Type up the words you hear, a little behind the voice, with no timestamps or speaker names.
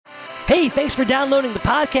Hey, thanks for downloading the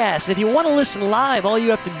podcast. If you want to listen live, all you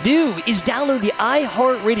have to do is download the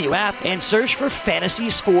iHeartRadio app and search for Fantasy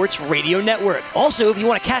Sports Radio Network. Also, if you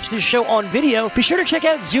want to catch this show on video, be sure to check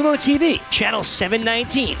out Zumo TV, channel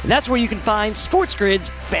 719. That's where you can find Sports Grid's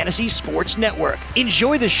Fantasy Sports Network.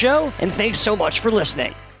 Enjoy the show, and thanks so much for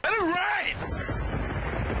listening. All right!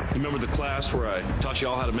 You remember the class where I taught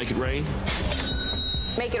y'all how to make it rain?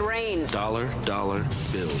 Make it rain. Dollar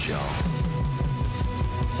bills, y'all.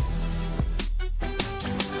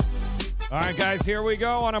 All right, guys, here we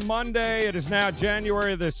go on a Monday. It is now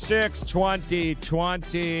January the 6th,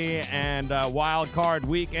 2020, and Wild Card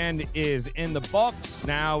Weekend is in the books.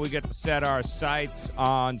 Now we get to set our sights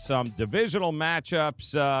on some divisional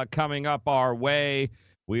matchups coming up our way.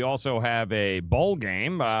 We also have a bowl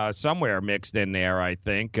game somewhere mixed in there, I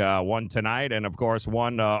think. One tonight and, of course,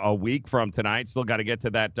 one a week from tonight. Still got to get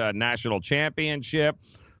to that national championship.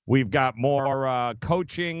 We've got more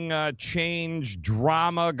coaching change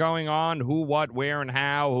drama going on, who, what, where, and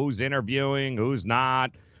how, who's interviewing, who's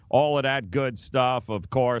not, all of that good stuff, of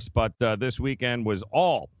course. But this weekend was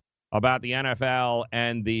all about the NFL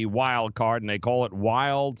and the wild card, and they call it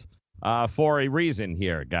wild for a reason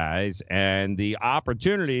here, guys. And the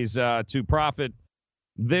opportunities to profit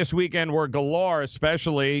this weekend were galore,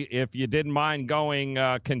 especially if you didn't mind going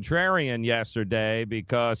contrarian yesterday,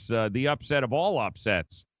 because the upset of all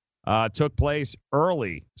upsets took place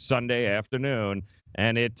early Sunday afternoon,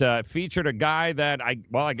 and it featured a guy that I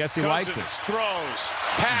guess he likes it. Throws,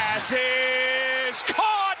 passes,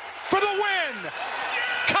 caught for the win.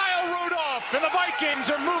 Kyle Rudolph and the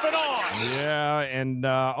Vikings are moving on. Yeah, and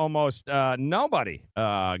almost nobody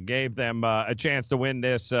gave them a chance to win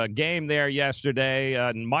this game there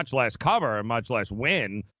yesterday, much less cover, much less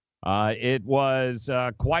win. It was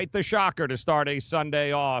quite the shocker to start a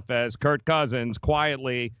Sunday off as Kirk Cousins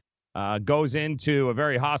quietly goes into a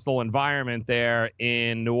very hostile environment there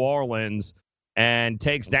in New Orleans and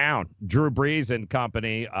takes down Drew Brees and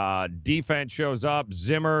company. Defense shows up.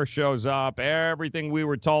 Zimmer shows up. Everything we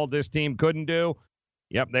were told this team couldn't do,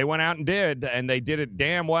 yep, they went out and did, and they did it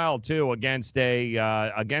damn well, too, against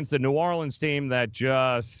a New Orleans team that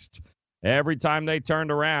just every time they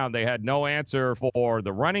turned around, they had no answer for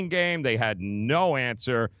the running game. They had no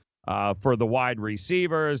answer for the wide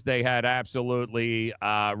receivers. They had absolutely,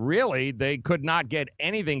 really, they could not get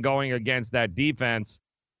anything going against that defense.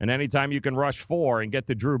 And anytime you can rush four and get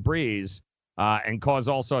to Drew Brees and cause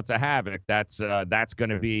all sorts of havoc, that's going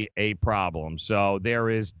to be a problem. So there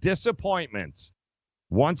is disappointment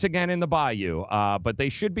once again in the Bayou, but they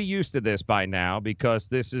should be used to this by now, because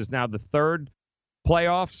this is now the third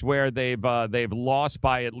playoffs where they've lost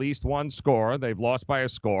by at least one score. They've lost by a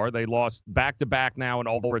score. They lost back-to-back now in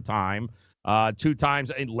overtime, 2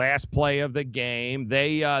 times in last play of the game.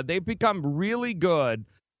 They've become really good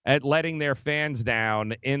at letting their fans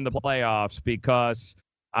down in the playoffs because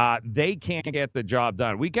they can't get the job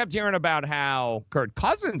done. We kept hearing about how Kirk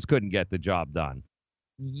Cousins couldn't get the job done.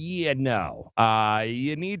 Yeah, no.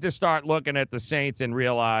 You need to start looking at the Saints and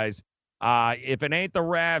realize if it ain't the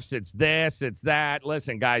refs, it's this, it's that.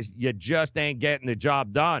 Listen, guys, you just ain't getting the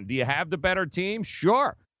job done. Do you have the better team?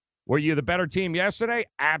 Sure. Were you the better team yesterday?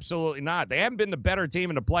 Absolutely not. They haven't been the better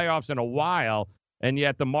team in the playoffs in a while, and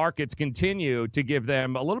yet the markets continue to give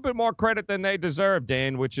them a little bit more credit than they deserve,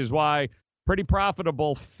 Dane, which is why pretty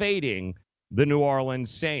profitable fading the New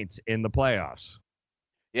Orleans Saints in the playoffs.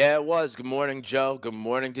 Yeah, it was. Good morning, Joe. Good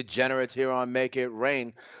morning, degenerates here on Make It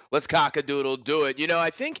Rain. Let's cock-a-doodle do it. I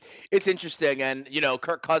think it's interesting. And,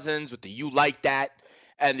 Kirk Cousins with the "you like that"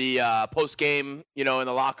 and the post-game, in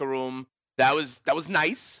the locker room, that was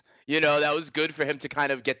nice. That was good for him to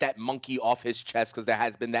kind of get that monkey off his chest, because there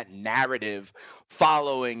has been that narrative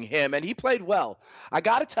following him. And he played well. I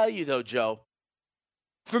got to tell you, though, Joe,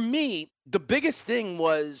 for me, the biggest thing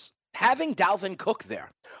was having Dalvin Cook there,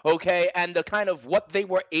 okay, and the kind of what they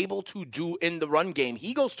were able to do in the run game.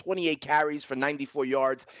 He goes 28 carries for 94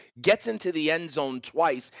 yards, gets into the end zone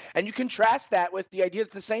twice, and you contrast that with the idea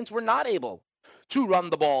that the Saints were not able to run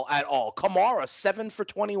the ball at all. Kamara, 7 for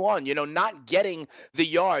 21, not getting the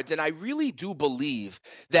yards. And I really do believe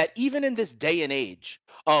that even in this day and age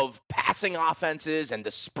of passing offenses and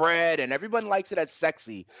the spread, and everyone likes it as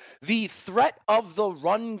sexy, the threat of the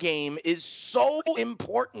run game is so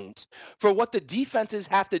important for what the defenses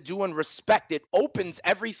have to do and respect. It opens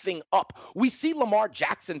everything up. We see Lamar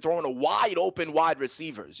Jackson throwing a wide open wide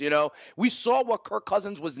receivers. We saw what Kirk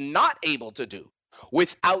Cousins was not able to do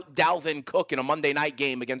without Dalvin Cook in a Monday night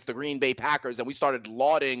game against the Green Bay Packers, and we started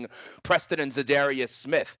lauding Preston and Zadarius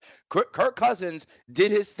Smith. Kirk Cousins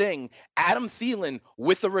did his thing. Adam Thielen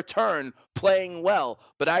with a return playing well.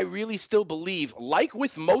 But I really still believe, like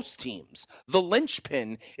with most teams, the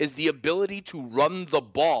linchpin is the ability to run the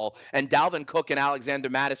ball. And Dalvin Cook and Alexander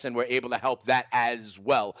Mattison were able to help that as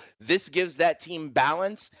well. This gives that team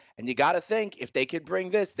balance. And you got to think, if they could bring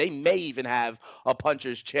this, they may even have a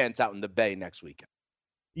puncher's chance out in the Bay next weekend.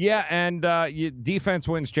 Yeah, and defense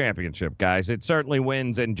wins championship, guys. It certainly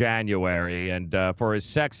wins in January. And for as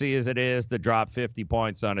sexy as it is to drop 50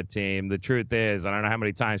 points on a team, the truth is, I don't know how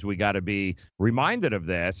many times we got to be reminded of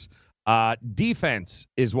this, defense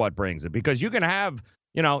is what brings it. Because you can have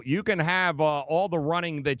all the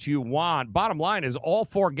running that you want. Bottom line is all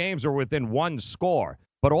 4 games are within 1 score.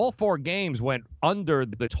 But all 4 games went under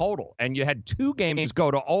the total. And you had 2 games go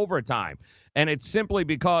to overtime. And it's simply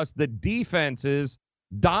because the defenses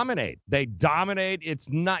dominate. They dominate.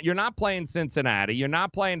 You're not playing Cincinnati. You're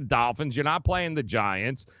not playing the Dolphins. You're not playing the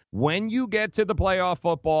Giants. When you get to the playoff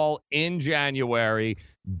football in January,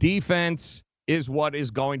 defense is what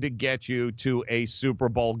is going to get you to a Super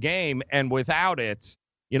Bowl game. And without it,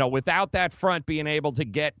 without that front being able to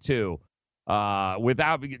get to,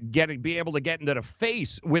 without be able to get into the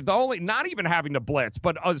face with not even having to blitz,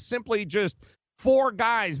 but simply just 4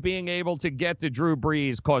 guys being able to get to Drew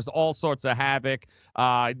Brees caused all sorts of havoc.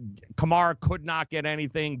 Kamara could not get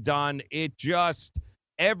anything done.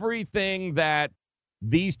 Everything that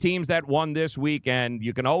these teams that won this weekend,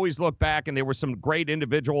 you can always look back, and there were some great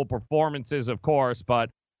individual performances, of course, but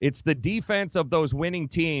it's the defense of those winning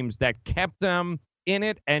teams that kept them in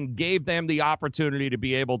it and gave them the opportunity to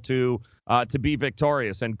be able to be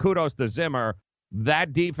victorious. And kudos to Zimmer.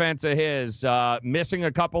 That defense of his, missing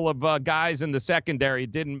a couple of guys in the secondary,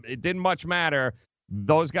 it didn't much matter.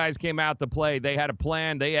 Those guys came out to play. They had a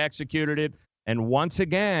plan. They executed it. And once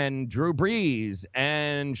again, Drew Brees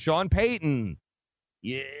and Sean Payton,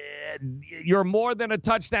 you're more than a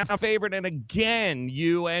touchdown favorite. And again,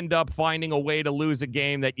 you end up finding a way to lose a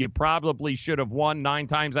game that you probably should have won 9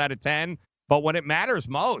 times out of 10. But when it matters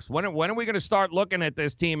most, when are we going to start looking at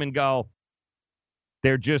this team and go,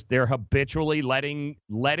 they're habitually letting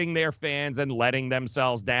their fans and letting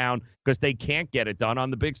themselves down because they can't get it done on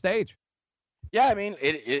the big stage? Yeah, I mean,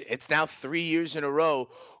 it's now 3 years in a row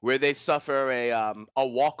where they suffer a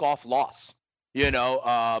walk-off loss,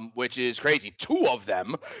 which is crazy. 2 of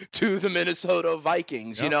them to the Minnesota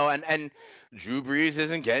Vikings, Yep. and Drew Brees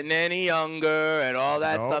isn't getting any younger and all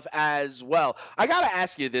that stuff as well. I got to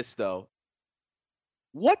ask you this, though.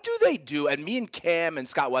 What do they do? And me and Cam and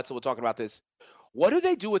Scott Wetzel were talking about this. What do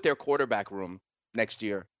they do with their quarterback room next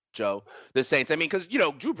year, Joe? The Saints. I mean, because,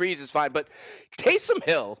 Drew Brees is fine, but Taysom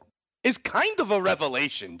Hill is kind of a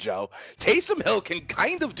revelation, Joe. Taysom Hill can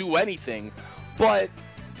kind of do anything, but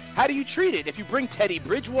how do you treat it? If you bring Teddy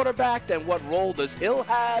Bridgewater back, then what role does Hill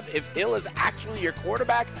have? If Hill is actually your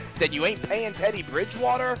quarterback, then you ain't paying Teddy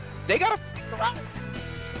Bridgewater. They got to figure out.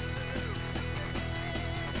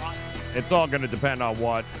 It's all going to depend on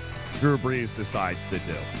what Drew Brees decides to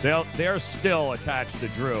do. They're still attached to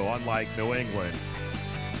Drew, unlike New England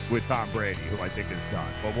with Tom Brady, who I think is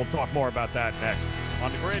done. But we'll talk more about that next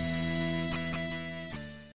on The Grid.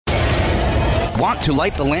 Want to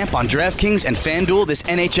light the lamp on DraftKings and FanDuel this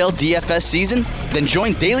NHL DFS season? Then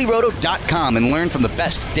join DailyRoto.com and learn from the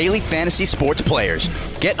best daily fantasy sports players.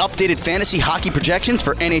 Get updated fantasy hockey projections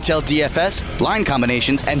for NHL DFS, line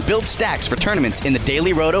combinations, and build stacks for tournaments in the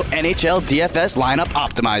Daily Roto NHL DFS Lineup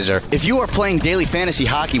Optimizer. If you are playing daily fantasy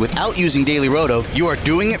hockey without using Daily Roto, you are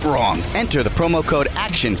doing it wrong. Enter the promo code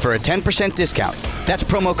ACTION for a 10% discount. That's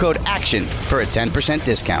promo code ACTION for a 10%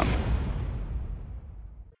 discount.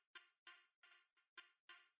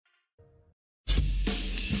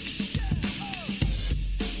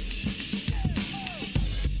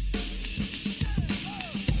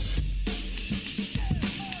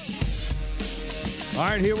 All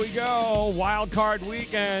right, here we go. Wild card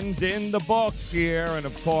weekend in the books here, and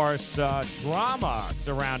of course, drama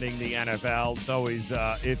surrounding the NFL.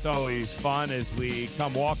 It's always fun as we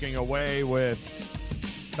come walking away with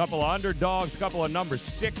a couple of underdogs, a couple of number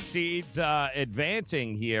 6 seeds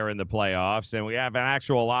advancing here in the playoffs, and we have an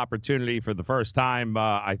actual opportunity for the first time,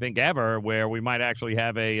 I think ever, where we might actually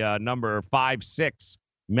have a number 5-6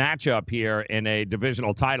 matchup here in a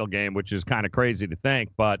divisional title game, which is kind of crazy to think,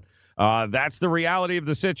 but. That's the reality of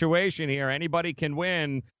the situation here. Anybody can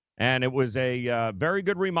win, and it was a very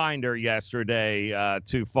good reminder yesterday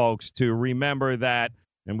to folks to remember that,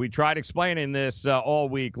 and we tried explaining this all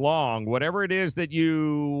week long, whatever it is that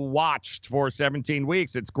you watched for 17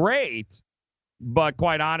 weeks, it's great, but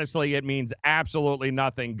quite honestly, it means absolutely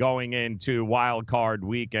nothing going into wild card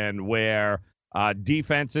weekend where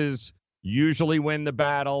defenses usually win the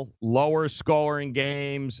battle, lower scoring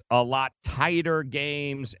games, a lot tighter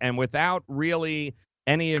games, and without really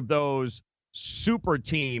any of those super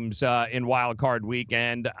teams in Wild Card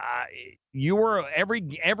Weekend, you were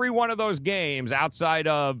every one of those games outside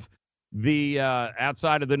of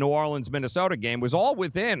the New Orleans Minnesota game was all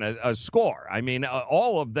within a score. I mean,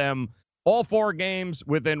 all of them, all 4 games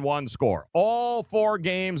within one score. All 4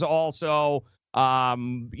 games also,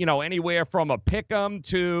 anywhere from a pick'em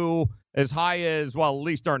to as high as, well, at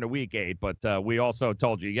least during the week 8. But we also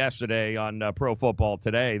told you yesterday on Pro Football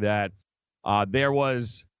Today that there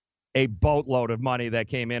was a boatload of money that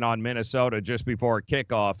came in on Minnesota just before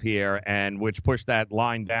kickoff here, and which pushed that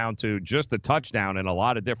line down to just a touchdown in a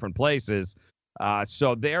lot of different places.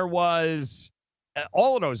 So there was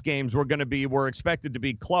all of those games were expected to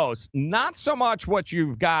be close. Not so much what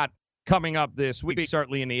you've got coming up this week,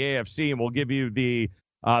 certainly in the AFC, and we'll give you the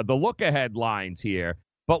look-ahead lines here.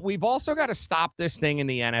 But we've also got to stop this thing in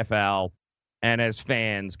the NFL. And as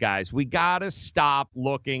fans, guys, we got to stop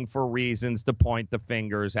looking for reasons to point the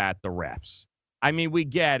fingers at the refs. I mean, we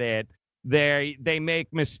get it. They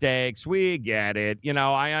make mistakes. We get it.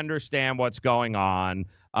 I understand what's going on.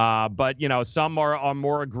 But, some are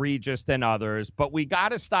more egregious than others. But we got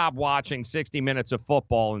to stop watching 60 minutes of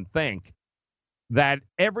football and think that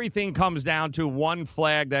everything comes down to one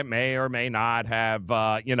flag that may or may not have,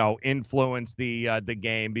 influenced the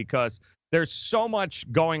game, because there's so much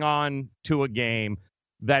going on to a game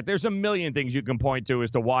that there's a million things you can point to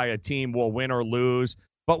as to why a team will win or lose.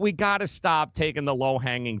 But we got to stop taking the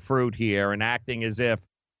low-hanging fruit here and acting as if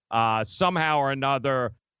somehow or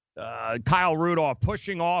another Kyle Rudolph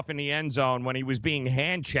pushing off in the end zone when he was being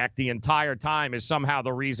hand-checked the entire time is somehow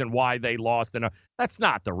the reason why they lost. That's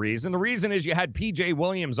not the reason. The reason is you had P.J.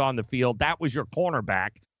 Williams on the field. That was your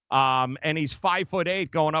cornerback. And he's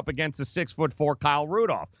 5'8" going up against a 6'4" Kyle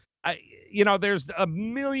Rudolph. There's a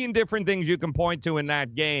million different things you can point to in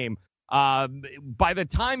that game. By the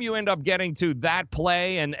time you end up getting to that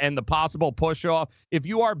play and the possible push-off, if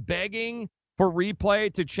you are begging for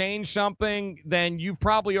replay to change something, then you've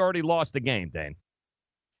probably already lost the game, Dane.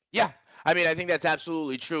 Yeah. I mean, I think that's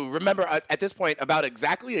absolutely true. Remember, at this point, about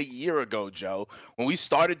exactly a year ago, Joe, when we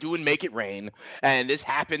started doing Make It Rain, and this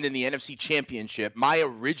happened in the NFC Championship, my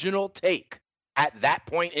original take at that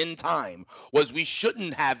point in time was we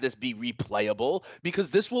shouldn't have this be replayable because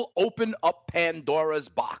this will open up Pandora's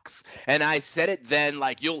box. And I said it then,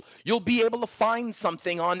 like, you'll be able to find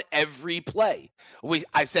something on every play.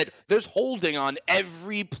 I said there's holding on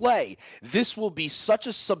every play. This will be such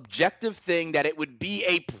a subjective thing that it would be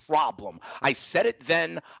a problem. I said it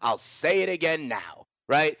then, I'll say it again now.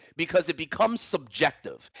 Right? Because it becomes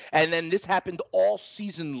subjective. And then this happened all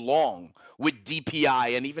season long with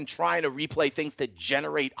DPI and even trying to replay things to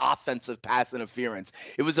generate offensive pass interference.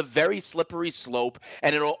 It was a very slippery slope,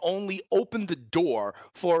 and it'll only open the door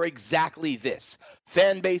for exactly this.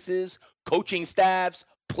 Fan bases, coaching staffs,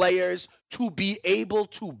 players to be able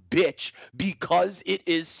to bitch because it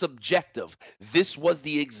is subjective. This was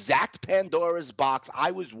the exact Pandora's box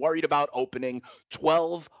I was worried about opening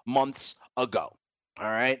 12 months ago. All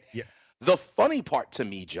right. Yeah. The funny part to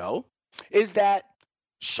me, Joe, is that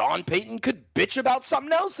Sean Payton could bitch about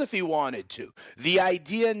something else if he wanted to. The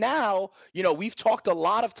idea now, we've talked a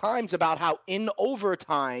lot of times about how in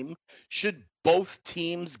overtime should both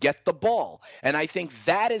teams get the ball. And I think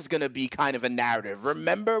that is going to be kind of a narrative.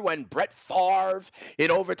 Remember when Brett Favre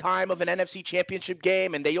in overtime of an NFC Championship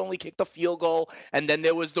game and they only kicked the field goal, and then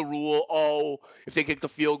there was the rule, if they kick the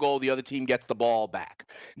field goal, the other team gets the ball back.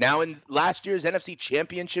 Now in last year's NFC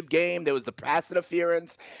Championship game, there was the pass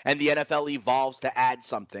interference, and the NFL evolves to add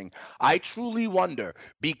something. I truly wonder,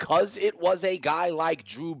 because it was a guy like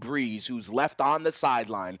Drew Brees who's left on the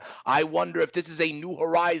sideline, I wonder if this is a new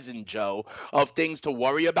horizon, Joe, of things to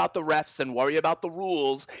worry about the refs and worry about the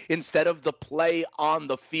rules instead of the play on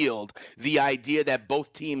the field. The idea that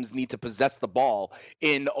both teams need to possess the ball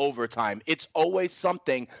in overtime. It's always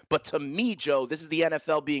something, but to me, Joe, this is the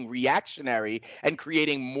NFL being reactionary and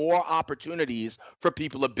creating more opportunities for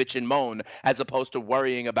people to bitch and moan as opposed to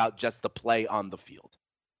worrying about just the play on the field.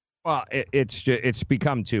 Well, it's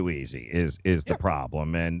become too easy is the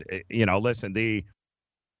problem. And, listen,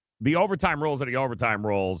 the overtime rules are the overtime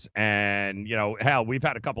rules, and hell, we've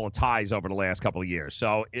had a couple of ties over the last couple of years.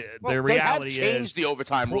 So the reality is they have changed the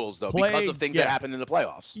overtime rules though because of things that happened in the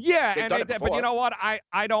playoffs. Yeah, but you know what?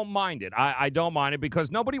 I don't mind it. I don't mind it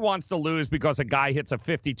because nobody wants to lose because a guy hits a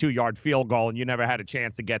 52-yard field goal and you never had a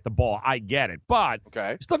chance to get the ball. I get it, but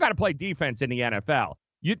you still got to play defense in the NFL.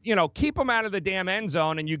 You keep them out of the damn end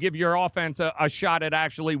zone and you give your offense a shot at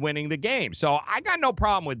actually winning the game. So I got no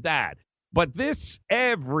problem with that. But this,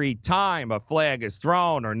 every time a flag is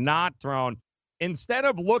thrown or not thrown, instead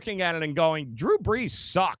of looking at it and going, Drew Brees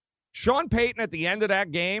sucked. Sean Payton at the end of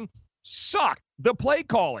that game sucked. The play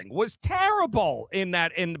calling was terrible in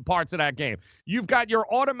parts of that game. You've got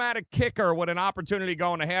your automatic kicker with an opportunity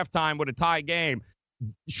going to halftime with a tie game.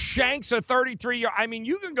 Shanks a 33-yard. I mean,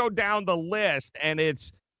 you can go down the list, and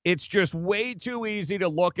it's just way too easy to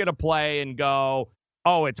look at a play and go,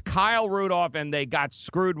 oh, it's Kyle Rudolph, and they got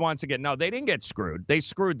screwed once again. No, they didn't get screwed. They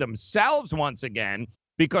screwed themselves once again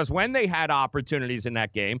because when they had opportunities in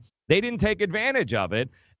that game, they didn't take advantage of it.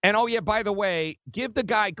 And, oh, yeah, by the way, give the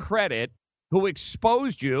guy credit who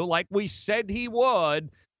exposed you, like we said he would,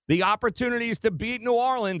 the opportunities to beat New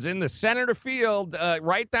Orleans in the center of the field,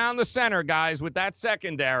 right down the center, guys, with that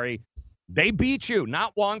secondary. They beat you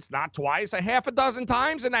not once, not twice, a half a dozen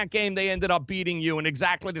times in that game. They ended up beating you in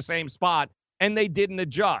exactly the same spot, and they didn't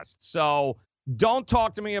adjust. So don't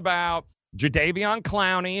talk to me about Jadeveon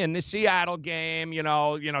Clowney in the Seattle game,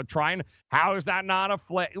 trying, how is that not a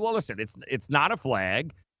flag? Well, listen, it's not a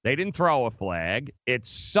flag. They didn't throw a flag. It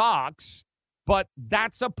sucks, but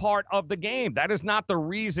that's a part of the game. That is not the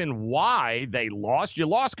reason why they lost. You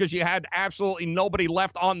lost because you had absolutely nobody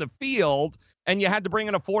left on the field, and you had to bring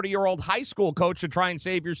in a 40-year-old high school coach to try and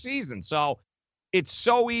save your season. So it's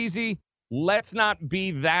so easy. Let's not be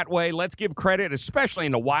that way. Let's give credit, especially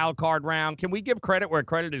in the wild card round. Can we give credit where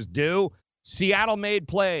credit is due? Seattle made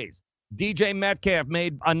plays. DJ Metcalf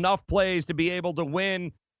made enough plays to be able to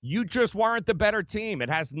win. You just weren't the better team. It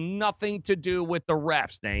has nothing to do with the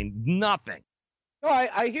refs, Dane. Nothing. No,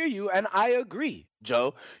 I hear you, and I agree,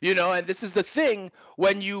 Joe. And this is the thing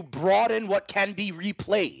when you broaden what can be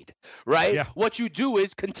replayed, right? Yeah. What you do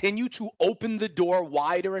is continue to open the door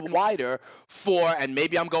wider and wider for, and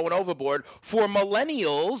maybe I'm going overboard, for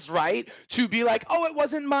millennials, right, to be like, oh, it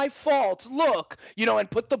wasn't my fault, look,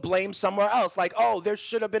 and put the blame somewhere else, like, oh, there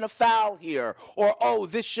should have been a foul here, or, oh,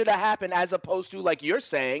 this should have happened, as opposed to, like you're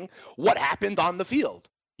saying, what happened on the field.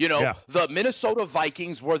 The Minnesota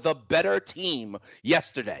Vikings were the better team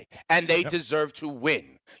yesterday, and they deserve to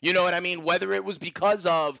win. You know what I mean? Whether it was because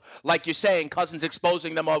of, like you're saying, Cousins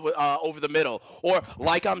exposing them over the middle, or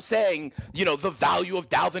like I'm saying, the value of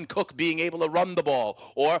Dalvin Cook being able to run the ball,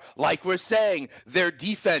 or like we're saying, their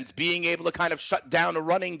defense being able to kind of shut down a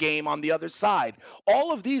running game on the other side.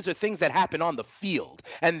 All of these are things that happen on the field,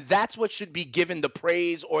 and that's what should be given the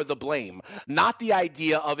praise or the blame, not the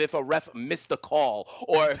idea of if a ref missed a call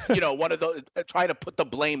or, one of the trying to put the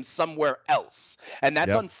blame somewhere else. And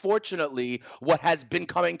that's unfortunately what has been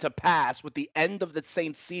coming to pass with the end of the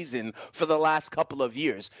Saints season for the last couple of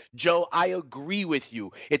years. Joe, I agree with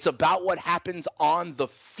you. It's about what happens on the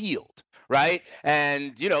field, right?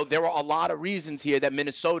 And, there were a lot of reasons here that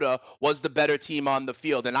Minnesota was the better team on the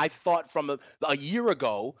field. And I thought from a year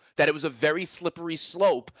ago that it was a very slippery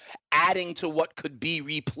slope, adding to what could be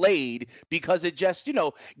replayed, because it just,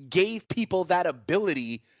 gave people that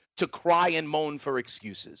ability to cry and moan for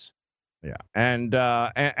excuses. Yeah, and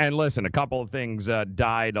listen, a couple of things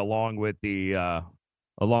died along with the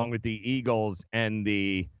Eagles and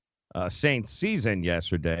the Saints season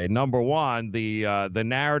yesterday. Number one, the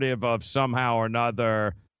narrative of somehow or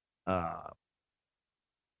another,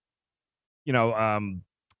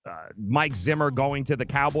 Mike Zimmer going to the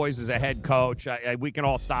Cowboys as a head coach. We can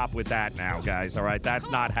all stop with that now, guys. All right,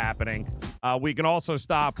 that's not happening. We can also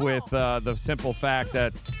stop with the simple fact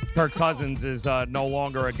that Kirk Cousins is no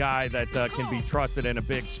longer a guy that can be trusted in a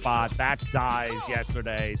big spot. That dies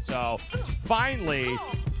yesterday. So finally,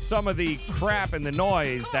 some of the crap and the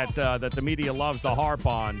noise that the media loves to harp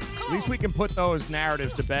on, at least we can put those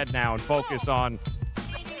narratives to bed now and focus on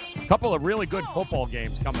a couple of really good football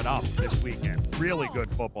games coming up this weekend. Really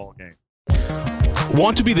good football games.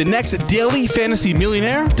 Want to be the next daily fantasy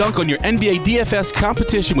millionaire? Dunk on your NBA DFS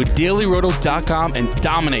competition with DailyRoto.com and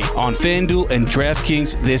dominate on FanDuel and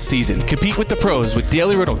DraftKings this season. Compete with the pros with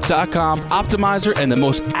DailyRoto.com, Optimizer, and the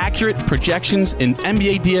most accurate projections in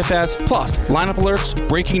NBA DFS, plus lineup alerts,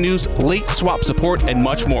 breaking news, late swap support, and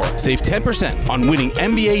much more. Save 10% on winning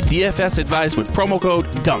NBA DFS advice with promo code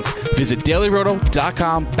DUNK. Visit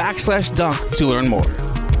DailyRoto.com/dunk to learn more.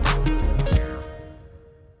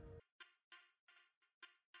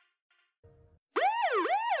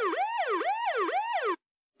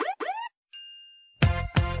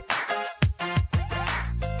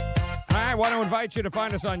 I want to invite you to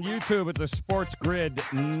find us on YouTube at the Sports Grid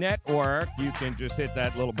Network. You can just hit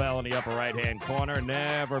that little bell in the upper right-hand corner.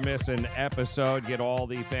 Never miss an episode. Get all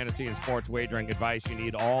the fantasy and sports wagering advice you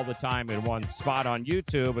need all the time in one spot on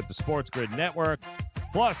YouTube at the Sports Grid Network.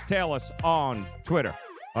 Plus, tail us on Twitter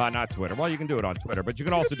Not Twitter. Well, you can do it on Twitter, but you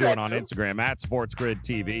can also do it on Instagram at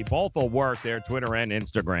SportsGridTV. Both will work there, Twitter and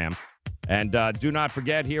Instagram. And do not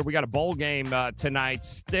forget here, we got a bowl game tonight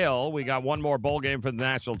still. We got one more bowl game for the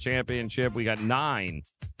national championship. We got 9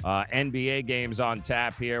 NBA games on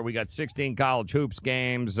tap here. We got 16 college hoops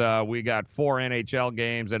games. We got 4 NHL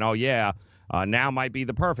games. And, now might be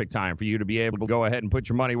the perfect time for you to be able to go ahead and put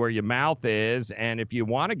your money where your mouth is. And if you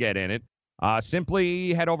want to get in it,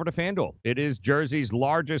 simply head over to FanDuel. It is Jersey's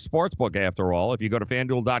largest sportsbook, after all. If you go to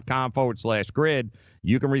FanDuel.com/grid,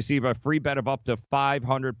 you can receive a free bet of up to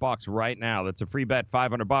 $500 right now. That's a free bet,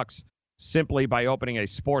 $500, simply by opening a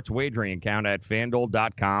sports wagering account at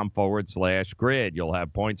FanDuel.com/grid. You'll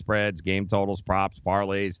have point spreads, game totals, props,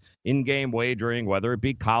 parlays, in-game wagering, whether it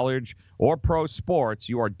be college or pro sports.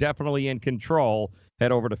 You are definitely in control.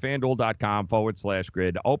 Head over to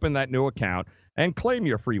FanDuel.com/grid. Open that new account and claim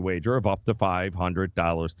your free wager of up to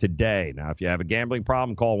 $500 today. Now, if you have a gambling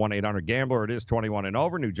problem, call 1-800-GAMBLER. It is 21 and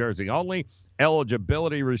over, New Jersey only.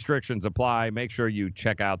 Eligibility restrictions apply. Make sure you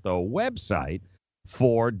check out the website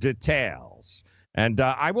for details. And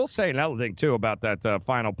I will say another thing, too, about that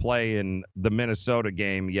final play in the Minnesota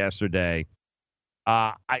game yesterday.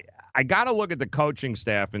 I got to look at the coaching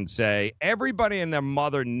staff and say everybody and their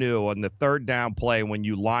mother knew on the third down play when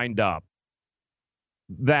you lined up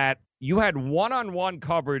that you had one-on-one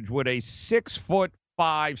coverage with a 6'5",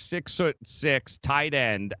 6'6" tight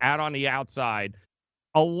end out on the outside,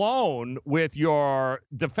 alone with your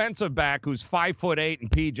defensive back who's 5'8" and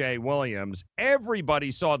PJ Williams. Everybody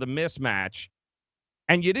saw the mismatch,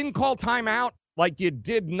 and you didn't call timeout. Like, you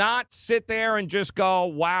did not sit there and just go,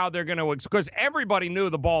 wow, they're going to, because everybody knew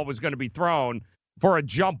the ball was going to be thrown for a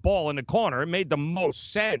jump ball in the corner. It made the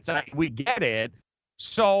most sense. We get it.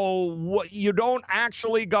 So you don't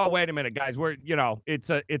actually go, wait a minute, guys, it's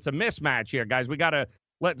a mismatch here, guys. We got to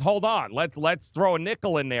hold on. Let's throw a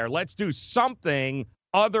nickel in there. Let's do something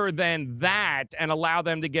other than that and allow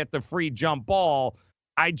them to get the free jump ball.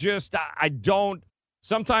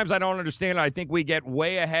 Sometimes I don't understand. I think we get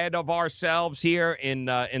way ahead of ourselves here in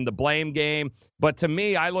the blame game. But to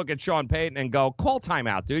me, I look at Sean Payton and go, call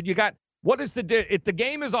timeout, dude. If the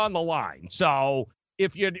game is on the line. So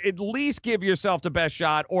if you at least give yourself the best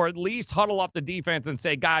shot, or at least huddle up the defense and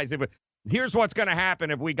say, guys, here's what's going to happen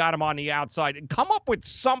if we got him on the outside, and come up with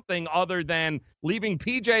something other than leaving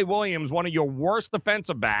PJ Williams, one of your worst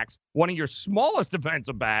defensive backs, one of your smallest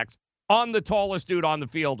defensive backs, on the tallest dude on the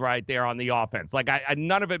field right there on the offense.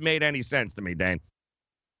 None of it made any sense to me, Dane.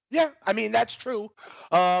 Yeah, I mean, that's true.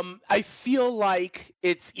 I feel like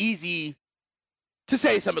it's easy to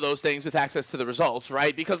say some of those things with access to the results,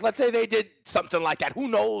 right? Because let's say they did something like that. Who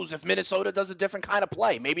knows if Minnesota does a different kind of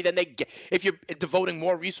play? Maybe then if you're devoting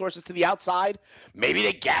more resources to the outside, maybe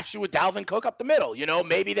they gash you with Dalvin Cook up the middle.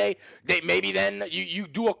 Maybe maybe then you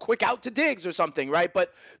do a quick out to Diggs or something, right?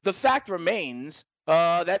 But the fact remains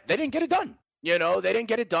that they didn't get it done. They didn't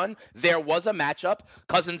get it done. There was a matchup.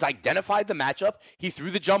 Cousins identified the matchup. He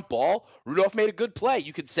threw the jump ball. Rudolph made a good play.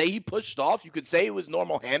 You could say he pushed off. You could say it was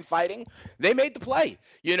normal hand fighting. They made the play,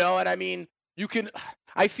 and I mean,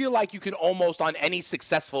 I feel like you can almost on any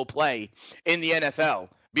successful play in the NFL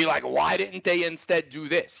be like, why didn't they instead do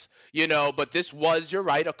this? But this was, you're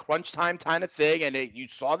right, a crunch time kind of thing. And you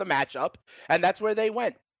saw the matchup, and that's where they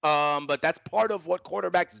went. But that's part of what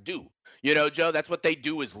quarterbacks do. Joe, that's what they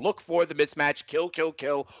do, is look for the mismatch, kill,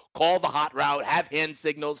 call the hot route, have hand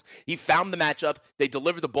signals. He found the matchup. They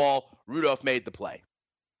delivered the ball. Rudolph made the play.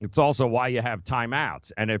 It's also why you have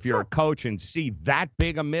timeouts. And if you're a coach and see that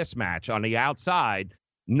big a mismatch on the outside,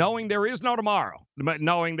 knowing there is no tomorrow, but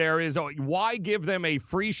knowing there is, why give them a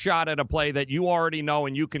free shot at a play that you already know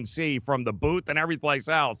and you can see from the booth and every place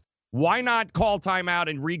else? Why not call timeout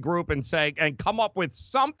and regroup and say, and come up with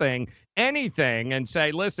something, anything, and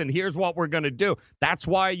say, listen, here's what we're going to do. That's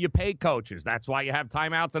why you pay coaches. That's why you have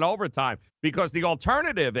timeouts and overtime, because the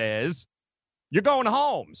alternative is you're going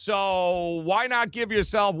home. So why not give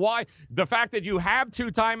yourself, the fact that you have 2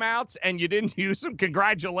 timeouts and you didn't use them,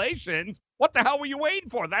 congratulations. What the hell were you waiting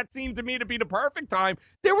for? That seemed to me to be the perfect time.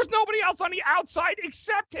 There was nobody else on the outside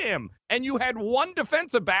except him. And you had one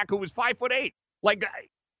defensive back who was 5'8".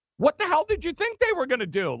 What the hell did you think they were going to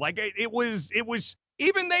do? It was,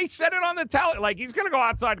 even they said it on the tele, he's going to go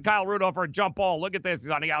outside to Kyle Rudolph for a jump ball. Look at this.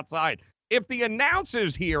 He's on the outside. If the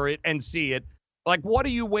announcers hear it and see it, what are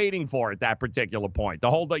you waiting for at that particular point?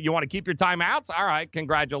 You want to keep your timeouts? All right,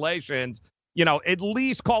 congratulations. At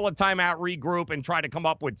least call a timeout, regroup, and try to come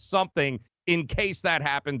up with something in case that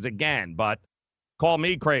happens again. But call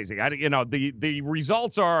me crazy. The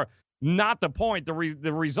results are not the point. The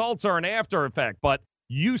results are an after effect, but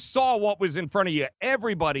you saw what was in front of you.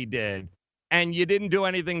 Everybody did. and you didn't do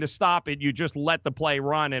anything to stop it. You just let the play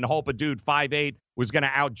run and hope a dude 5'8" was going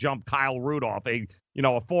to out-jump Kyle Rudolph, a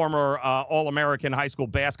former All-American high school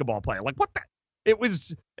basketball player. Like, what the? It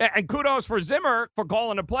was, and kudos for Zimmer for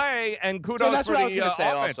calling the play, and kudos so that's for what I was going to say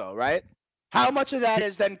offense. also, right? How much of that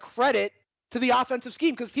is then credit to the offensive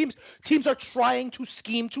scheme? Because teams are trying to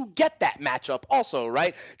scheme to get that matchup also,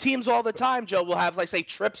 right? Teams all the time, Joe, will have, like, say,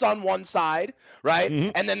 trips on one side, right? Mm-hmm.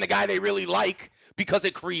 And then the guy they really like, because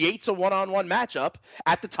it creates a one-on-one matchup,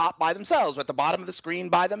 at the top by themselves, or at the bottom of the screen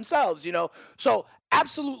by themselves, So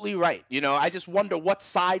absolutely right. I just wonder, what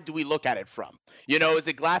side do we look at it from? Is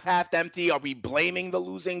it glass half empty? Are we blaming the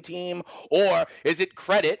losing team? Or is it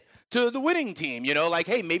credit to the winning team? Like,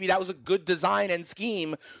 hey, maybe that was a good design and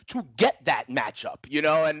scheme to get that matchup,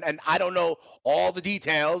 and I don't know all the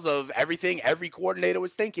details of everything every coordinator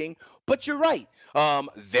was thinking, but you're right.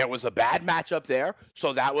 There was a bad matchup there,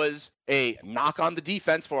 so that was a knock on the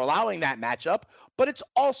defense for allowing that matchup, but it's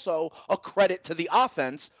also a credit to the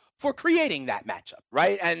offense for creating that matchup,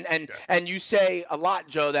 right? And you say a lot,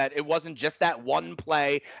 Joe, that it wasn't just that one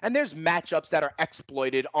play, and there's matchups that are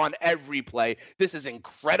exploited on every play. This is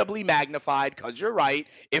incredibly magnified because you're right.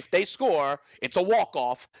 If they score, it's a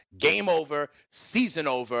walk-off, game over, season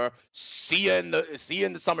over. See you in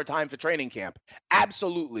the summertime for training camp.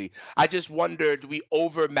 Absolutely. I just wonder, do we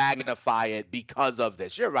over-magnify it because of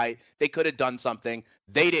this? You're right. They could have done something.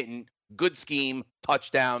 They didn't. Good scheme,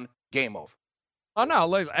 touchdown, game over. Oh,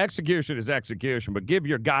 no, execution is execution, but give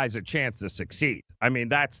your guys a chance to succeed. I mean,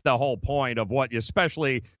 that's the whole point of what,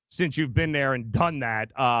 especially since you've been there and done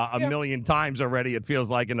that a million times already, it feels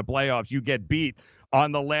like in the playoffs, you get beat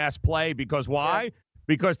on the last play because why? Yeah.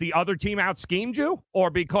 Because the other team out-schemed you, or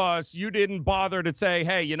because you didn't bother to say,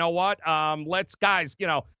 hey, you know what?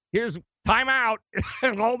 Here's timeout.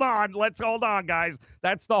 Let's hold on, guys.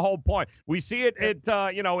 That's the whole point. We see it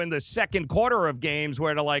in the second quarter of games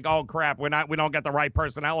where they're like, oh crap, we don't get the right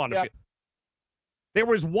personnel on the field. There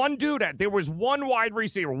was one wide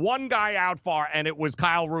receiver, one guy out far, and it was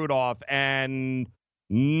Kyle Rudolph, and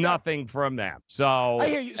nothing from them. So, I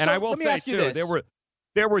hear you. And I will say too,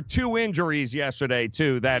 there were two injuries yesterday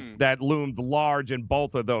too that loomed large in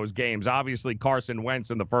both of those games. Obviously, Carson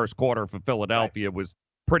Wentz in the first quarter for Philadelphia was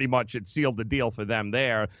pretty much, it sealed the deal for them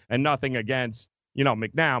there, and nothing against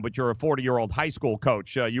McNown, but you're a 40-year-old high school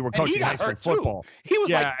coach. You were coaching high school football. He was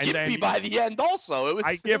gimpy by the end also.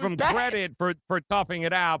 I give him credit for toughing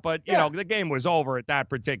it out, but the game was over at that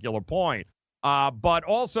particular point. But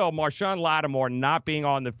also Marshawn Lattimore not being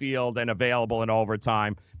on the field and available in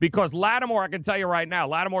overtime, because Lattimore, I can tell you right now,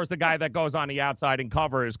 Lattimore's the guy that goes on the outside and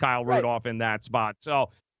covers Kyle Rudolph in that spot. So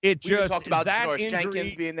we talked about that George injury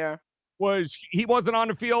Jenkins being there. He wasn't on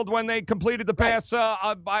the field when they completed the pass,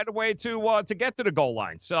 by the way, to get to the goal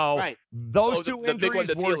line. So those two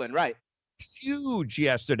injuries were huge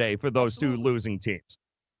yesterday for those two losing teams.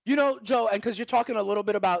 Joe, and because you're talking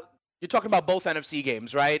about both NFC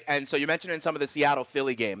games, right? And so you're mentioning some of the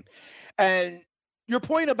Seattle-Philly game. And your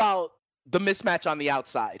point about the mismatch on the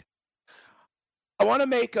outside. I want to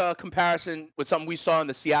make a comparison with something we saw in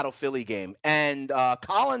the Seattle-Philly game. And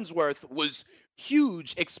Collinsworth was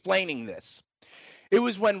huge explaining this. It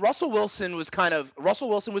was when Russell Wilson was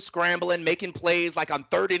scrambling, making plays, like on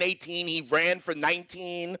 3rd and 18, he ran for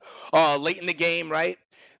 19 late in the game, right?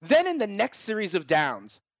 Then in the next series of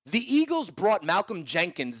downs, the Eagles brought Malcolm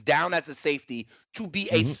Jenkins down as a safety to be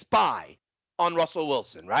a spy on Russell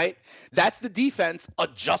Wilson, right? That's the defense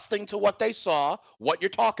adjusting to what they saw, what you're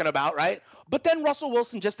talking about, right? But then Russell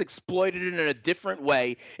Wilson just exploited it in a different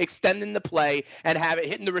way, extending the play and have it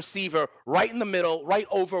hitting the receiver right in the middle, right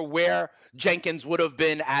over where Jenkins would have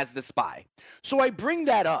been as the spy. So I bring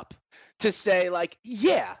that up to say,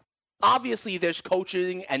 obviously there's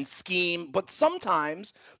coaching and scheme, but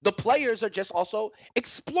sometimes the players are just also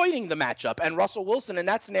exploiting the matchup. And Russell Wilson in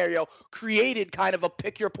that scenario created kind of a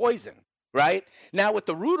pick your poison. Right? Now with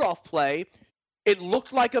the Rudolph play, it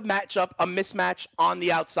looked like a mismatch on the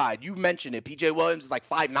outside. You mentioned it. PJ Williams is like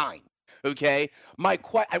 5'9". Okay?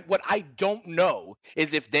 What I don't know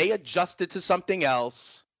is if they adjusted to something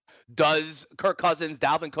else, does Kirk Cousins,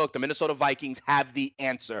 Dalvin Cook, the Minnesota Vikings have the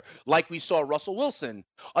answer? Like we saw Russell Wilson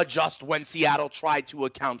adjust when Seattle tried to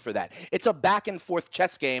account for that. It's a back and forth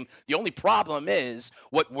chess game. The only problem is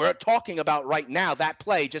what we're talking about right now, that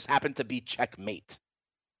play just happened to be checkmate.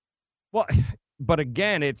 Well, but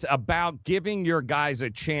again, it's about giving your guys a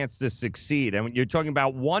chance to succeed. And when you're talking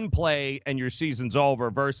about one play and your season's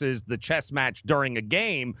over versus the chess match during a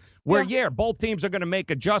game where, both teams are going to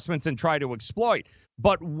make adjustments and try to exploit.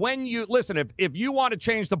 But when you listen, if you want to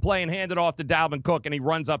change the play and hand it off to Dalvin Cook and he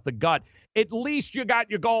runs up the gut, at least you got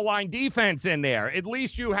your goal line defense in there. At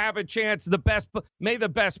least you have a chance. May the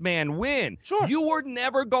best man win. Sure. You were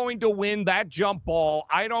never going to win that jump ball.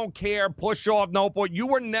 I don't care. Push off, no point. You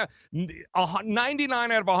were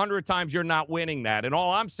 99 out of 100 times you're not winning that. And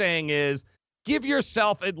all I'm saying is, give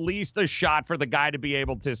yourself at least a shot for the guy to be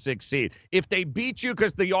able to succeed. If they beat you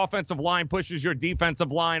because the offensive line pushes your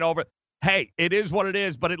defensive line over, hey, it is what it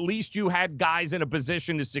is, but at least you had guys in a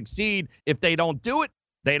position to succeed. If they don't do it,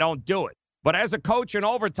 they don't do it. But as a coach in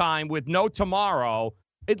overtime with no tomorrow,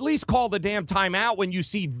 at least call the damn timeout when you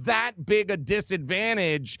see that big a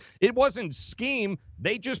disadvantage. It wasn't scheme.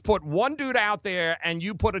 They just put one dude out there, and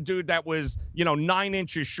you put a dude that was, 9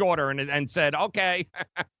 inches shorter and said, okay,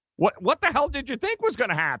 what the hell did you think was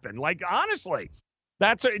going to happen? Like, honestly,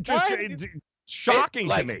 that's it's shocking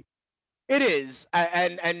to me. It is,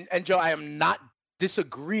 and Joe, I am not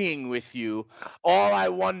disagreeing with you. All I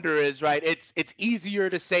wonder is, right, it's easier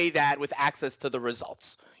to say that with access to the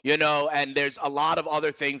results, and there's a lot of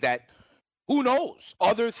other things that, who knows,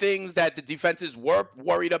 other things that the defenses were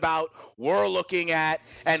worried about, were looking at,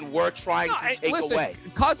 and were trying to take away.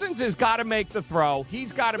 Cousins has got to make the throw.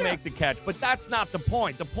 He's got to make the catch, but that's not the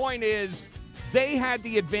point. The point is, they had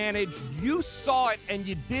the advantage. You saw it, and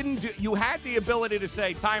you didn't do. You had the ability to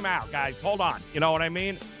say, "Timeout, guys. Hold on." You know what I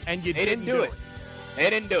mean? And you didn't do it. They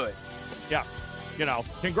didn't do it. Yeah.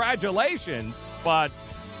 Congratulations, but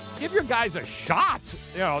give your guys a shot.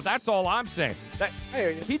 That's all I'm saying.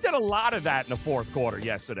 He did a lot of that in the fourth quarter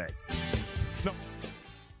yesterday. No.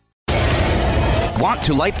 Want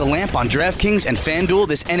to light the lamp on DraftKings and FanDuel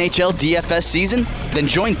this NHL DFS season? Then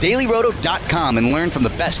join DailyRoto.com and learn from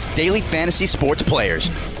the best daily fantasy sports players.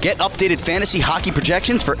 Get updated fantasy hockey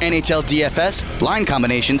projections for NHL DFS, line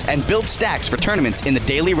combinations, and build stacks for tournaments in the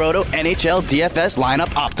Daily Roto NHL DFS Lineup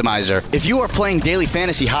Optimizer. If you are playing daily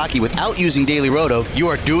fantasy hockey without using Daily Roto, you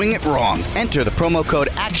are doing it wrong. Enter the promo code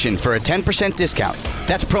ACTION for a 10% discount.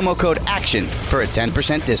 That's promo code ACTION for a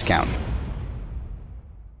 10% discount.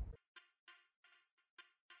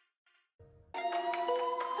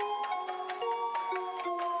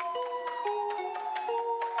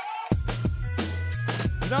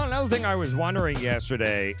 Another thing I was wondering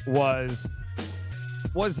yesterday was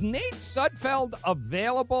Nate Sudfeld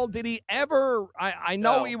available? Did he ever? I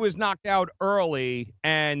know he was knocked out early,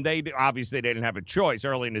 and they didn't have a choice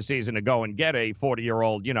early in the season to go and get a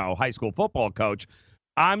 40-year-old, high school football coach.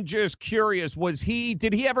 I'm just curious,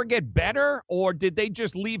 did he ever get better, or did they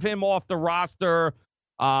just leave him off the roster?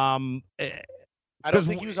 I don't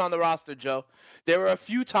think he was on the roster, Joe. There were a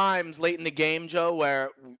few times late in the game, Joe, where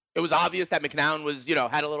it was obvious that McCown was,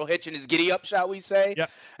 had a little hitch in his giddy up, shall we say?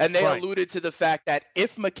 Yep. And they alluded to the fact that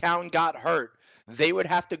if McCown got hurt, they would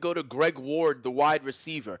have to go to Greg Ward, the wide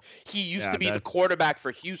receiver. He used to be the quarterback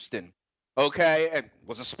for Houston, okay, and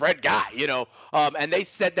was a spread guy, and they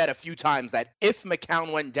said that a few times, that if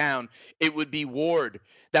McCown went down, it would be Ward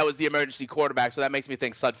that was the emergency quarterback. So that makes me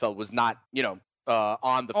think Sudfeld was not,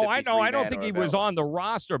 on the 53-man. Oh, I know. I don't think he was on the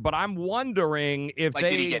roster, but I'm wondering if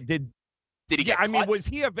did he get cut? Was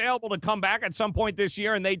he available to come back at some point this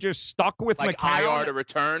year and they just stuck with McCown? IR to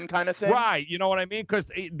return kind of thing? Right. You know what I mean? Because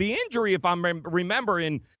the injury, if I'm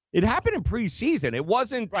remembering, it happened in preseason. It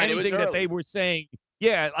wasn't anything that they were saying.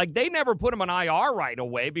 Yeah, they never put him on IR right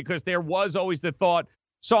away because there was always the thought.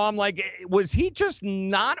 So I'm like, was he just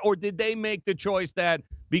not, or did they make the choice that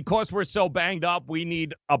because we're so banged up, we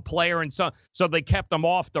need a player and so they kept him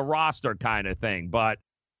off the roster kind of thing? But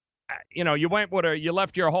you went with you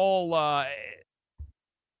left your whole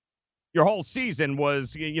season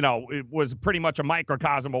was, it was pretty much a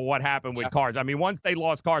microcosm of what happened with Cards. I mean, once they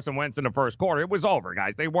lost Carson Wentz in the first quarter, it was over,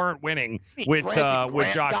 guys. They weren't winning with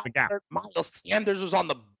Josh McCown. Miles Sanders was on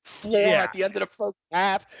the floor at the end of the first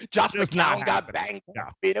half. Josh McCown got banged. Yeah.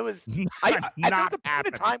 I mean, it was I there was a point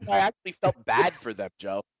of time where I actually felt bad for them,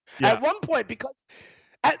 Joe. Yeah. At one point, because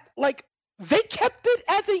they kept it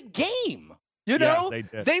as a game.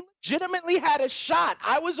 They legitimately had a shot.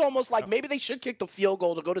 I was almost like maybe they should kick the field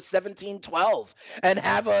goal to go to 17-12 and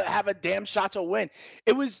have a damn shot to win.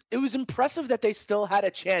 It was impressive that they still had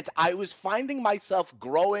a chance. I was finding myself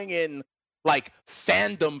growing in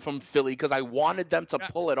fandom from Philly because I wanted them to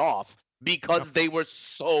pull it off because they were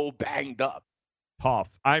so banged up. Tough.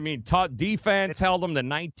 I mean, tough defense held them to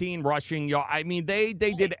 19 rushing yards. I mean, they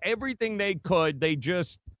did everything they could. They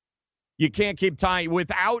just. You can't keep tying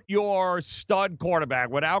without your stud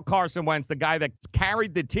quarterback, without Carson Wentz, the guy that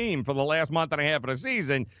carried the team for the last month and a half of the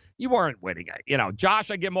season. You weren't winning it.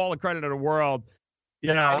 Josh, I give him all the credit in the world. He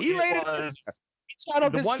laid It's out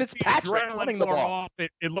of his once the Fitzpatrick running adrenaline the wore ball. off,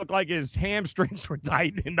 it looked like his hamstrings were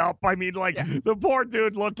tightening up. I mean, the poor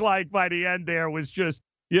dude looked like by the end there was just,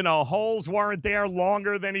 holes weren't there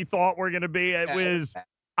longer than he thought were going to be. It was,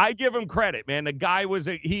 I give him credit, man. The guy was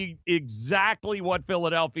exactly what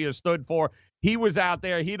Philadelphia stood for. He was out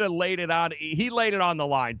there. He'd have laid it on. He laid it on the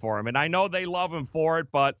line for him, and I know they love him for it,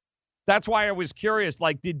 but that's why I was curious.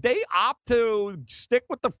 Like, did they opt to stick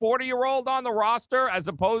with the 40-year-old on the roster as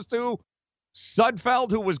opposed to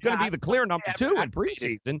Sudfeld, who was going to be the clear number 2 in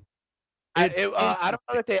preseason? I don't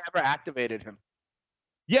know that they ever activated him.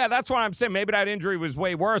 Yeah, that's what I'm saying. Maybe that injury was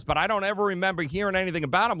way worse, but I don't ever remember hearing anything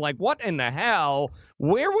about him. Like, what in the hell?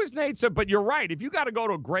 Where was Nate? But you're right. If you got to go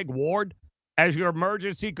to Greg Ward as your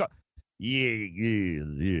emergency He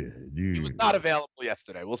was not available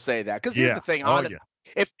yesterday. We'll say that. Because here's the thing, honestly.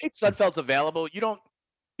 If Nate Sudfeld's available,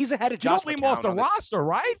 he's ahead of Josh McCown. You don't leave him off the roster,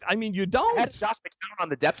 right? I mean, you don't. Ahead of Josh McCown on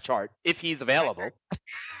the depth chart if he's available.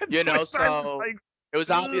 So it was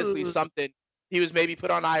obviously something. He was maybe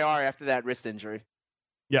put on IR after that wrist injury.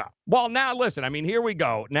 Yeah. Well, now listen, I mean, here we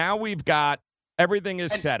go. Now we've got everything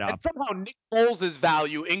is set up. And somehow Nick Foles'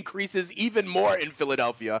 value increases even more in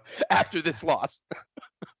Philadelphia after this loss.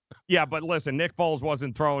 Yeah, but listen, Nick Foles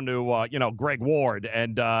wasn't thrown to Greg Ward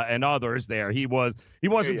and others there. He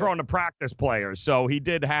wasn't thrown to practice players, so he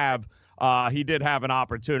did have an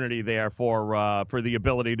opportunity there for the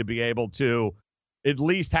ability to be able to at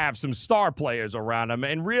least have some star players around him.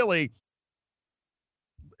 And really,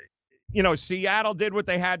 Seattle did what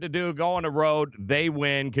they had to do, go on the road. They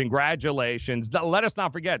win. Congratulations. Let us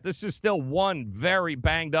not forget, this is still one very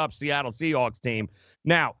banged up Seattle Seahawks team.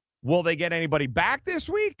 Now, will they get anybody back this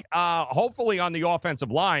week? Hopefully on the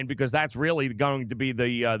offensive line, because that's really going to be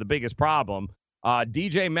the biggest problem.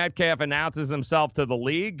 DJ Metcalf announces himself to the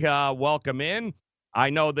league. Welcome in. I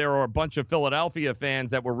know there are a bunch of Philadelphia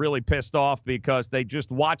fans that were really pissed off because they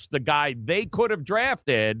just watched the guy they could have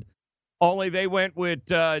drafted, only they went with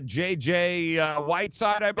J.J.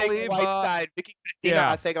 Whiteside, I believe. Whiteside.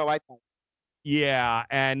 I think Whiteside. Yeah,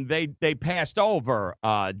 and they passed over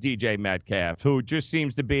DJ Metcalf, who just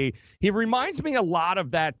seems to be – he reminds me a lot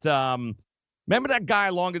of that remember that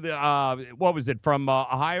guy what was it, from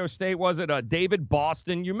Ohio State, was it? David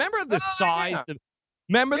Boston. You remember the size? Yeah.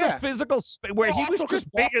 Remember the physical – where he was just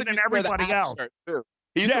bigger than everybody else.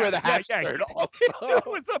 He used to wear the half shirt also. It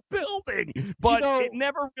was a building, but it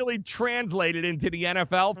never really translated into the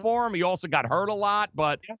NFL for him. He also got hurt a lot,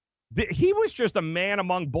 but he was just a man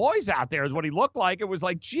among boys out there is what he looked like. It was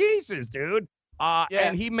like, Jesus, dude.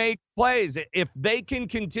 And he made plays. If they can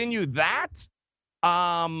continue that,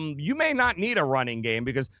 you may not need a running game,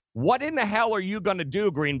 because what in the hell are you going to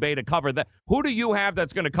do, Green Bay, to cover that? Who do you have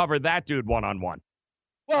that's going to cover that dude one-on-one?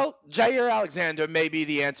 Well, Jair Alexander may be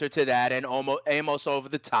the answer to that, and Amos over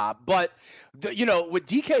the top. But, with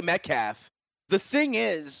DK Metcalf, the thing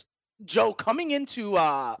is, Joe, coming into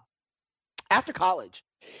after college,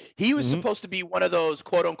 he was supposed to be one of those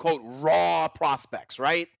quote-unquote raw prospects,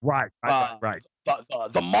 right? Right.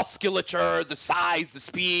 The musculature, the size, the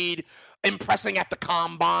speed, impressing at the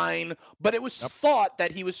combine. But it was thought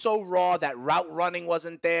that he was so raw that route running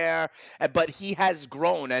wasn't there. But he has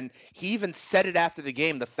grown, and he even said it after the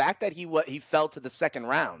game. The fact that he fell to the second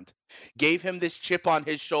round gave him this chip on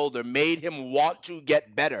his shoulder, made him want to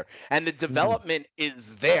get better. And the development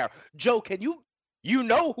is there. Joe, can you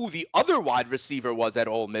know who the other wide receiver was at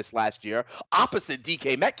Ole Miss last year, opposite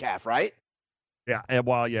DK Metcalf, right? Yeah,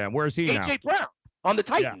 well, yeah. Where's he now? A.J. Brown on the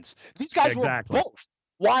Titans. Yeah. These guys were both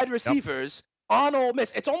wide receivers on Ole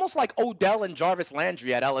Miss. It's almost like Odell and Jarvis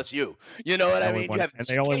Landry at LSU. You know what I mean? You have and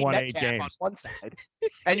they only won 8 games on one side,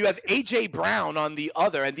 and you have A.J. Brown on the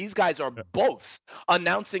other, and these guys are both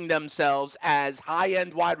announcing themselves as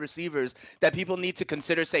high-end wide receivers that people need to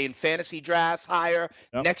consider, say, in fantasy drafts higher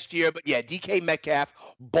next year. But, yeah, DK Metcalf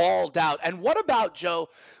balled out. And what about, Joe,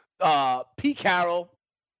 Pete Carroll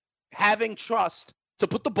having trust to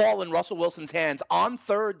put the ball in Russell Wilson's hands on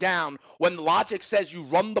third down when logic says you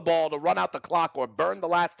run the ball to run out the clock or burn the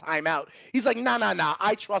last time out? He's like, nah,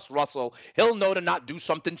 I trust Russell. He'll know to not do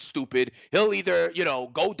something stupid. He'll either,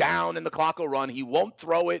 go down and the clock will run. He won't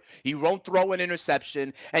throw it. He won't throw an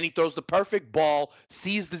interception. And he throws the perfect ball,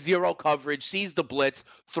 sees the zero coverage, sees the blitz,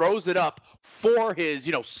 throws it up for his,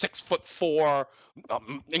 6'4",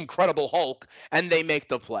 incredible Hulk, and they make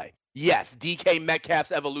the play. Yes, DK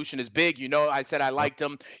Metcalf's evolution is big. I said I liked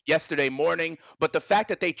him yesterday morning, but the fact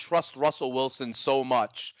that they trust Russell Wilson so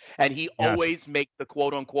much and he always makes the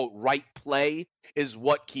quote-unquote right play is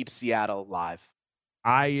what keeps Seattle alive.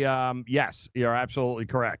 Yes, you're absolutely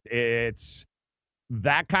correct. It's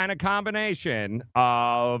that kind of combination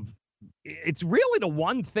of it's really the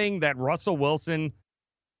one thing that Russell Wilson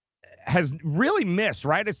has really missed,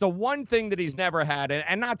 right? It's the one thing that he's never had,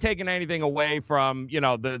 and not taking anything away from,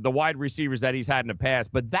 the wide receivers that he's had in the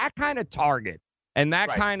past, but that kind of target and that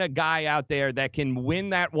kind of guy out there that can win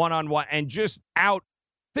that one-on-one and just out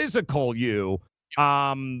physical you,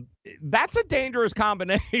 that's a dangerous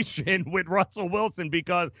combination with Russell Wilson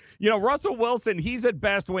because, Russell Wilson, he's at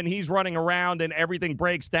best when he's running around and everything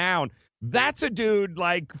breaks down. That's a dude,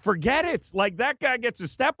 like, forget it. Like, that guy gets a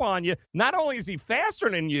step on you. Not only is he faster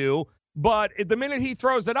than you, but the minute he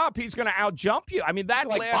throws it up, he's going to out-jump you. I mean, that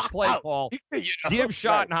last play call, give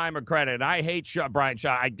Schottenheimer credit. I hate Brian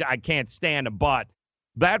Schott. I can't stand him. But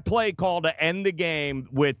that play call to end the game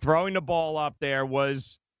with throwing the ball up there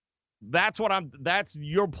was –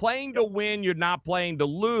 you're playing to win, you're not playing to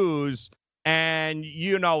lose. And,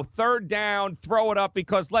 third down, throw it up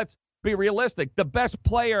because let's be realistic. The best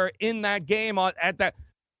player in that game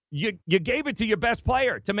you gave it to your best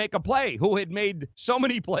player to make a play who had made so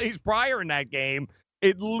many plays prior in that game.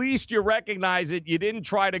 At least you recognize it. You didn't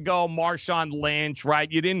try to go Marshawn Lynch,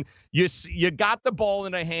 right? You got the ball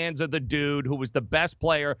in the hands of the dude who was the best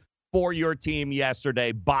player for your team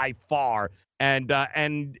yesterday by far.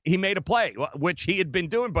 And he made a play, which he had been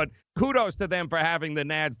doing, but kudos to them for having the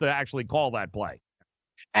nads to actually call that play.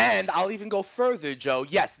 And I'll even go further, Joe.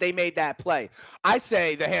 Yes, they made that play. I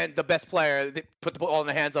say the best player that put the ball in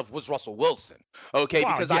the hands of was Russell Wilson. Okay,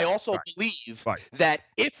 because I also believe that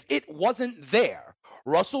if it wasn't there,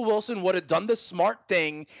 Russell Wilson would have done the smart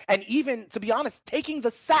thing, and even, to be honest, taking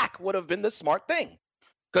the sack would have been the smart thing.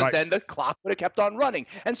 Because then the clock would have kept on running.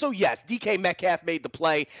 And so, yes, DK Metcalf made the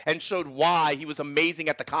play and showed why he was amazing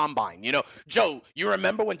at the combine. Joe, you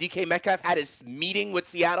remember when DK Metcalf had his meeting with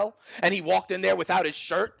Seattle and he walked in there without his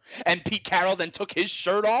shirt and Pete Carroll then took his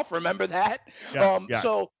shirt off? Remember that?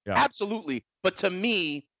 Absolutely. But to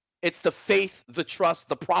me, it's the faith, the trust,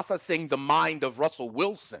 the processing, the mind of Russell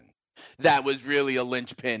Wilson that was really a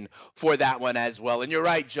linchpin for that one as well. And you're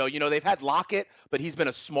right, Joe. They've had Lockett, but he's been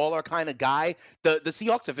a smaller kind of guy. The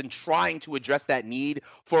Seahawks have been trying to address that need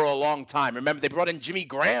for a long time. Remember, they brought in Jimmy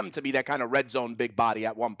Graham to be that kind of red zone big body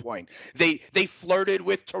at one point. They flirted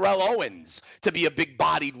with Terrell Owens to be a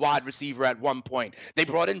big-bodied wide receiver at one point. They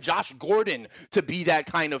brought in Josh Gordon to be that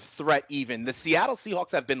kind of threat even. The Seattle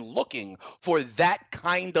Seahawks have been looking for that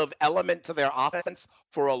kind of element to their offense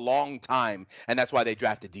for a long time, and that's why they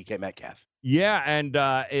drafted DK Metcalf. Yeah, and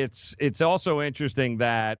it's also interesting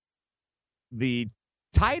that the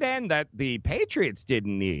tight end that the Patriots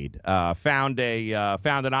didn't need found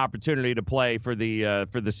an opportunity to play for the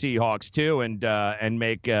Seahawks too, and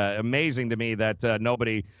make amazing to me that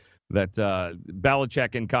nobody that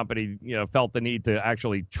Belichick and company felt the need to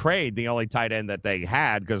actually trade the only tight end that they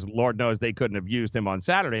had, because Lord knows they couldn't have used him on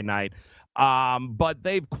Saturday night. But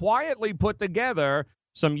they've quietly put together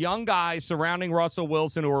some young guys surrounding Russell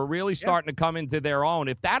Wilson who are really starting to come into their own.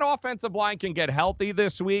 If that offensive line can get healthy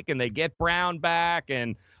this week and they get Brown back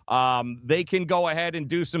and they can go ahead and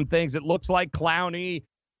do some things, it looks like Clowney,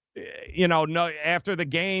 after the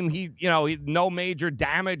game, he no major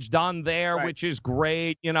damage done there, which is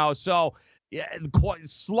great, so quite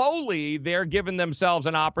slowly they're giving themselves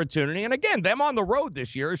an opportunity. And again, them on the road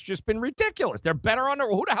this year has just been ridiculous. They're better on the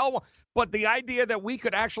road. Who the hell? But the idea that we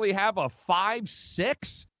could actually have a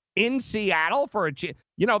 5-6 in Seattle for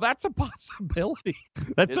that's a possibility.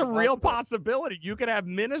 That's a real possibility. You could have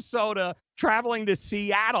Minnesota traveling to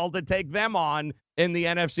Seattle to take them on in the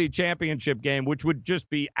NFC Championship game, which would just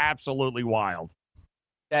be absolutely wild.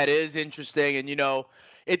 That is interesting. And,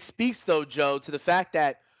 it speaks, though, Joe, to the fact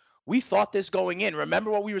that we thought this going in.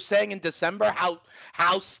 Remember what we were saying in December,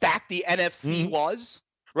 how stacked the NFC was,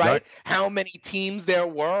 right? How many teams there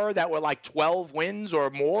were that were like 12 wins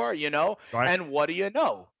or more, And what do you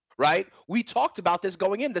know, right? We talked about this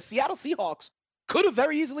going in. The Seattle Seahawks could have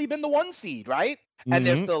very easily been the 1 seed, right? And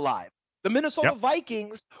they're still alive. The Minnesota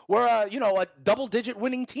Vikings were, a double-digit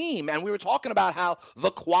winning team, and we were talking about how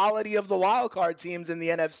the quality of the wild card teams in the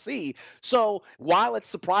NFC. So while it's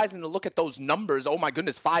surprising to look at those numbers, oh my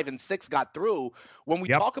goodness, 5 and 6 got through. When we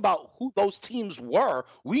talk about who those teams were,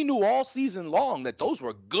 we knew all season long that those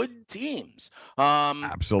were good teams.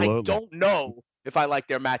 Absolutely. I don't know if I like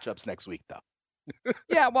their matchups next week, though.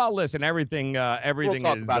 Yeah, well, listen, everything we'll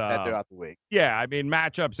talk is about that throughout the week. Yeah, I mean,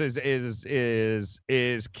 matchups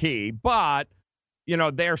is key, but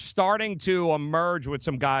they're starting to emerge with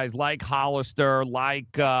some guys like Hollister,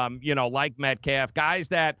 like Metcalf, guys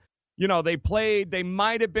that they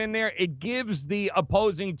might have been there. It gives the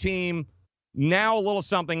opposing team now a little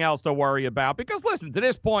something else to worry about, because listen, to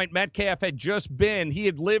this point, Metcalf had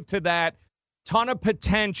lived to that ton of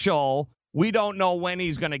potential We don't know when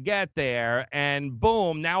he's going to get there. And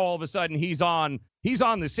boom, now all of a sudden he's on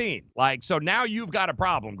the scene. Like, so now you've got a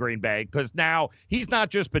problem, Green Bay, because now he's not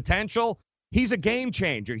just potential. He's a game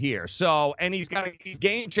changer here. So, and he's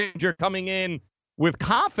game changer coming in with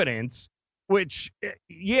confidence, which,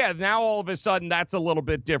 yeah, now all of a sudden that's a little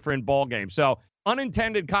bit different ball game. So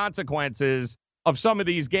unintended consequences of some of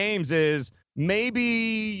these games is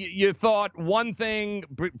maybe you thought one thing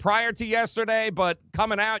prior to yesterday, but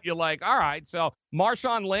coming out, you're like, all right, so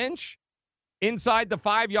Marshawn Lynch inside the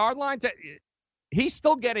 5-yard line, he's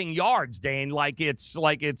still getting yards, Dane, like it's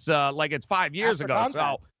 5 years ago.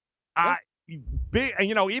 So,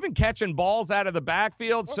 even catching balls out of the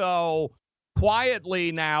backfield. So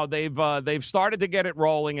quietly now they've started to get it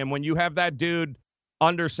rolling, and when you have that dude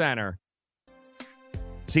under center,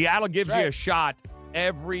 Seattle gives you a shot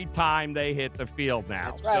every time they hit the field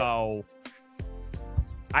now. Right. So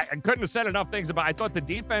I couldn't have said enough things about it. I thought the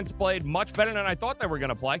defense played much better than I thought they were going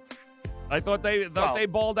to play. I thought they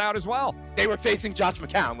balled out as well. They were facing Josh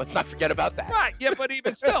McCown. Let's not forget about that. Right. Yeah, but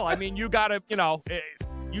even still, I mean, you got to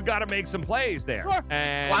make some plays there. Sure.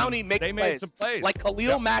 And Clowney made some plays. Like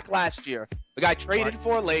Khalil Mack last year. The guy traded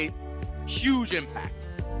for late. Huge impact.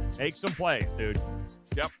 Make some plays, dude.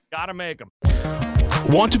 Yep. Got to make them.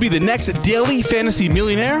 Want to be the next daily fantasy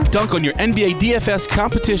millionaire? Dunk on your NBA DFS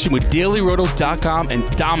competition with DailyRoto.com and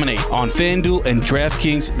dominate on FanDuel and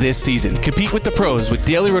DraftKings this season. Compete with the pros with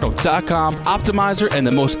DailyRoto.com, Optimizer, and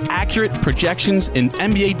the most accurate projections in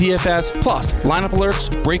NBA DFS, plus lineup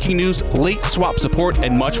alerts, breaking news, late swap support,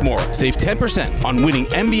 and much more. Save 10% on winning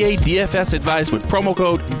NBA DFS advice with promo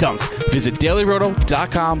code DUNK. Visit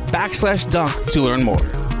DailyRoto.com/dunk to learn more.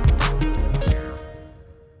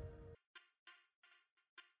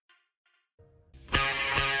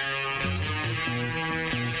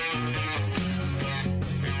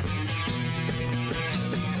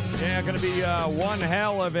 Going to be one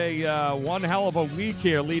hell of a week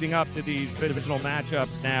here leading up to these divisional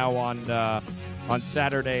matchups now on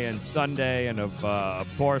Saturday and Sunday, and of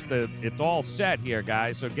course it's all set here,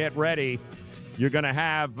 guys. So get ready. You're going to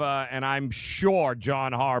have, and I'm sure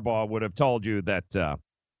John Harbaugh would have told you that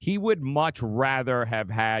he would much rather have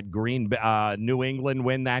had New England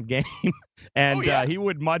win that game, and he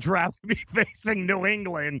would much rather be facing New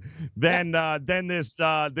England than this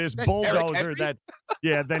bulldozer than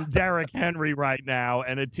Derrick Henry right now,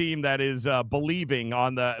 and a team that is believing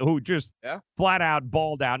who just flat out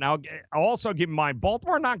balled out. Now, I'll also keep in mind,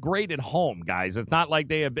 Baltimore not great at home, guys. It's not like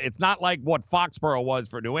it's not like what Foxborough was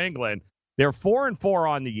for New England. They're 4-4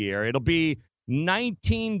 on the year. It'll be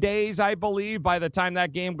 19 days, I believe, by the time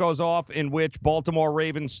that game goes off, in which Baltimore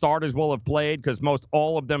Ravens starters will have played, because most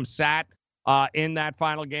all of them sat in that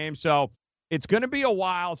final game. So it's going to be a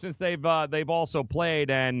while since they've also played.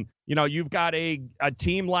 And, you've got a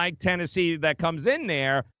team like Tennessee that comes in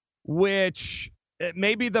there, which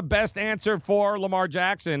maybe the best answer for Lamar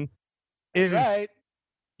Jackson is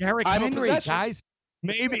Derrick Henry, guys.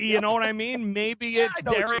 Maybe, you know what I mean? Maybe it's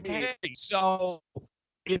Derrick Henry. So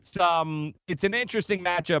it's an interesting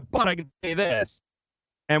matchup, but I can say this,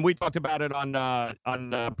 and we talked about it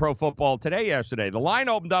on Pro Football Today yesterday. The line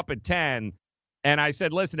opened up at 10, and I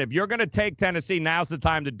said, listen, if you're going to take Tennessee, now's the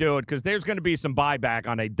time to do it, because there's going to be some buyback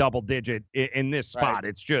on a double digit in this spot.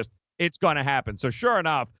 Right. It's going to happen. So sure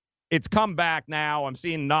enough, it's come back now. I'm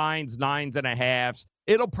seeing 9s, 9.5s.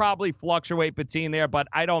 It'll probably fluctuate between there, but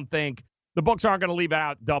I don't think the books aren't going to leave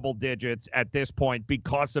out double digits at this point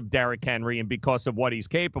because of Derrick Henry and because of what he's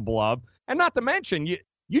capable of. And not to mention, you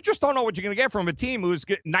just don't know what you're going to get from a team who's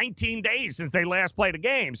 19 days since they last played a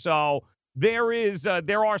game. So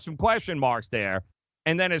there are some question marks there.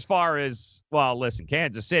 And then as far as, well, listen,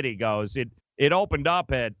 Kansas City goes, it opened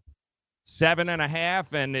up at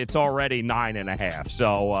 7.5, and it's already 9.5.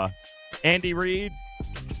 So Andy Reid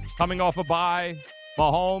coming off a bye,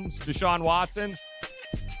 Mahomes, Deshaun Watson.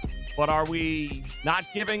 But are we not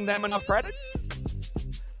giving them enough credit?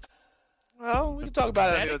 Well, we can talk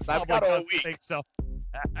about it. It's not about a week. Think so.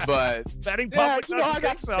 But betting public I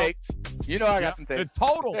got some takes. I got some takes. The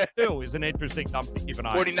total too is an interesting number to keep an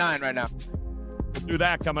eye on. 49 right now. We'll do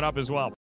that coming up as well.